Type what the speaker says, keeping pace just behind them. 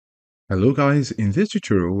Hello guys, in this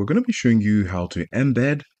tutorial we're going to be showing you how to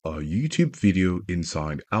embed a YouTube video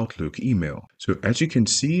inside Outlook email. So as you can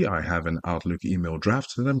see, I have an Outlook email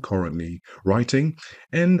draft that I'm currently writing,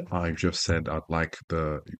 and I've just said I'd like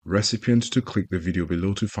the recipient to click the video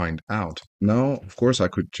below to find out. Now, of course, I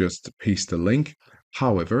could just paste the link.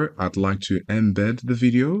 However, I'd like to embed the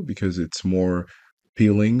video because it's more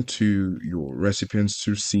appealing to your recipients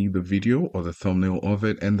to see the video or the thumbnail of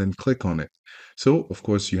it and then click on it. So, of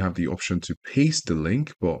course, you have the option to paste the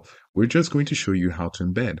link, but we're just going to show you how to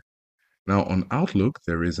embed. Now, on Outlook,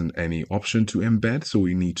 there isn't any option to embed, so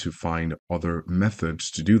we need to find other methods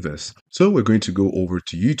to do this. So we're going to go over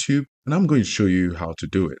to YouTube, and I'm going to show you how to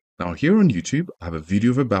do it. Now, here on YouTube, I have a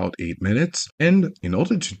video of about 8 minutes, and in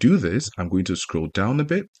order to do this, I'm going to scroll down a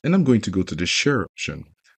bit, and I'm going to go to the share option.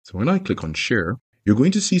 So when I click on share, you're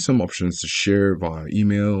going to see some options to share via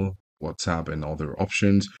email, WhatsApp, and other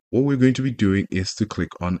options. What we're going to be doing is to click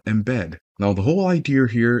on embed. Now, the whole idea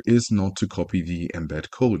here is not to copy the embed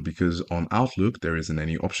code because on Outlook, there isn't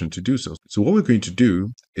any option to do so. So what we're going to do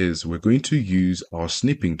is we're going to use our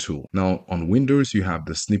snipping tool. Now, on Windows, you have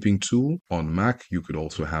the snipping tool. On Mac, you could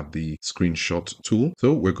also have the screenshot tool.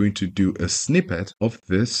 So we're going to do a snippet of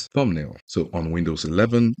this thumbnail. So on Windows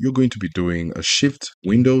 11, you're going to be doing a Shift,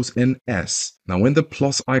 Windows, and S. Now, when the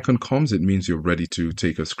plus icon comes, it means you're ready to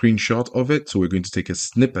take a screenshot of it. So we're going to take a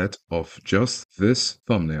snippet of just this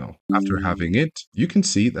thumbnail. After having it, you can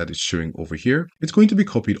see that it's showing over here. It's going to be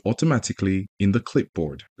copied automatically in the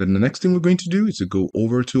clipboard. Then the next thing we're going to do is to go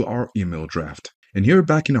over to our email draft. And here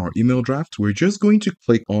back in our email draft, we're just going to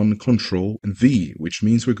click on Control V, which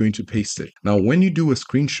means we're going to paste it. Now, when you do a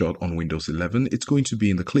screenshot on Windows 11, it's going to be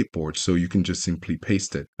in the clipboard, so you can just simply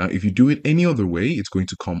paste it. Now, if you do it any other way, it's going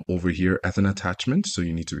to come over here as an attachment, so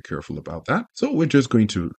you need to be careful about that. So we're just going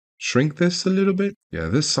to shrink this a little bit. Yeah,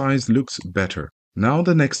 this size looks better. Now,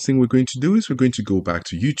 the next thing we're going to do is we're going to go back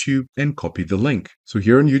to YouTube and copy the link. So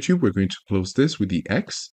here on YouTube, we're going to close this with the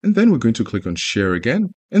X, and then we're going to click on share again.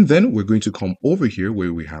 And then we're going to come over here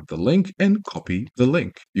where we have the link and copy the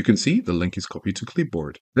link. You can see the link is copied to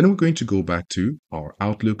clipboard. Then we're going to go back to our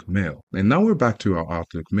Outlook mail. And now we're back to our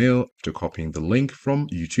Outlook mail after copying the link from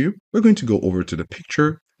YouTube. We're going to go over to the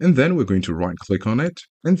picture, and then we're going to right click on it.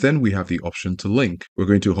 And then we have the option to link. We're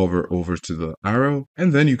going to hover over to the arrow,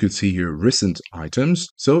 and then you can see here recent items.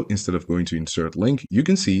 So instead of going to insert link, you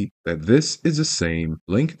can see that this is the same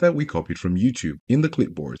link that we copied from YouTube in the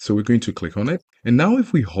clipboard. So we're going to click on it. And now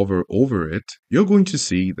if we hover over it, you're going to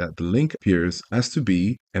see that the link appears as to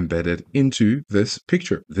be embedded into this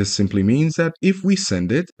picture. This simply means that if we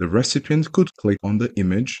send it, the recipient could click on the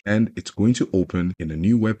image and it's going to open in a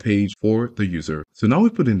new web page for the user. So now we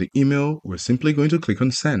put in the email, we're simply going to click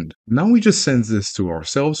on send. Now we just send this to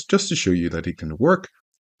ourselves just to show you that it can work.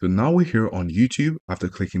 So now we're here on YouTube after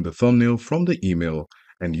clicking the thumbnail from the email,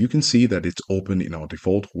 and you can see that it's open in our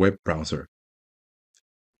default web browser.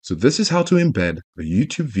 So this is how to embed a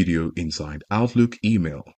YouTube video inside Outlook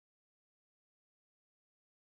email.